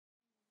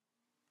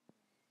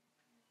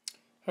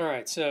All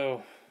right,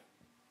 so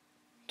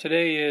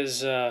today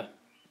is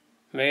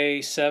May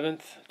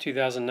 7th,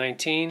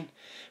 2019.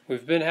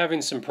 We've been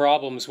having some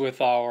problems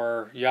with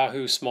our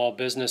Yahoo small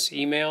business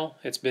email.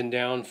 It's been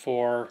down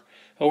for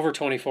over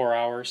 24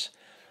 hours,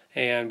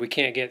 and we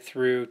can't get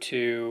through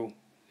to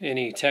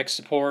any tech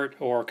support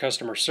or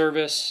customer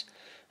service.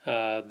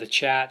 The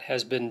chat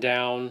has been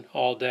down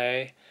all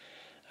day,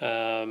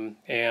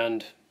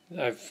 and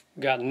I've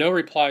gotten no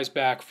replies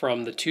back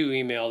from the two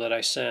email that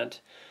I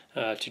sent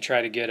to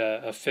try to get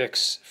a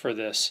fix for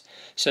this.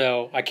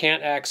 So I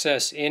can't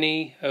access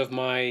any of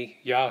my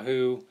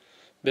Yahoo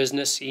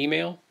business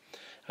email.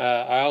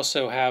 I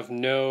also have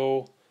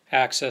no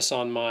access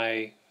on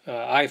my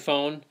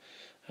iPhone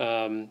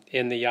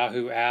in the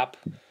Yahoo app.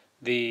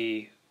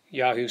 The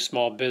Yahoo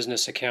small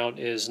business account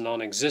is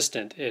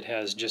non-existent. It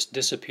has just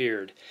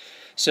disappeared.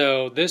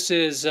 So this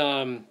is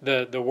the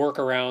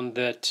workaround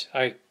that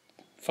I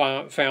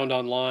found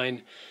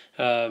online.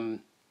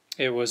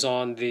 It was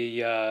on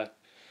the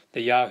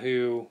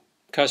Yahoo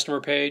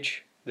customer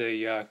page,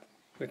 the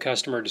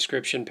customer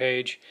description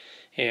page,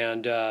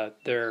 and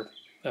their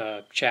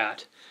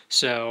chat.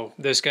 So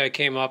this guy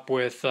came up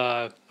with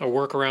a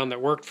workaround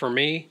that worked for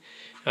me.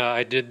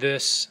 I did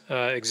this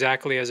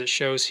exactly as it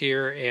shows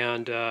here,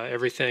 and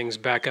everything's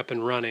back up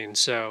and running.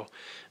 So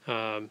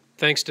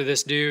thanks to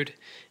this dude,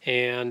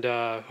 and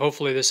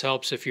hopefully this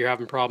helps if you're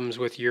having problems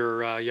with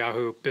your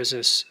Yahoo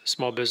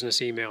small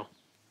business email.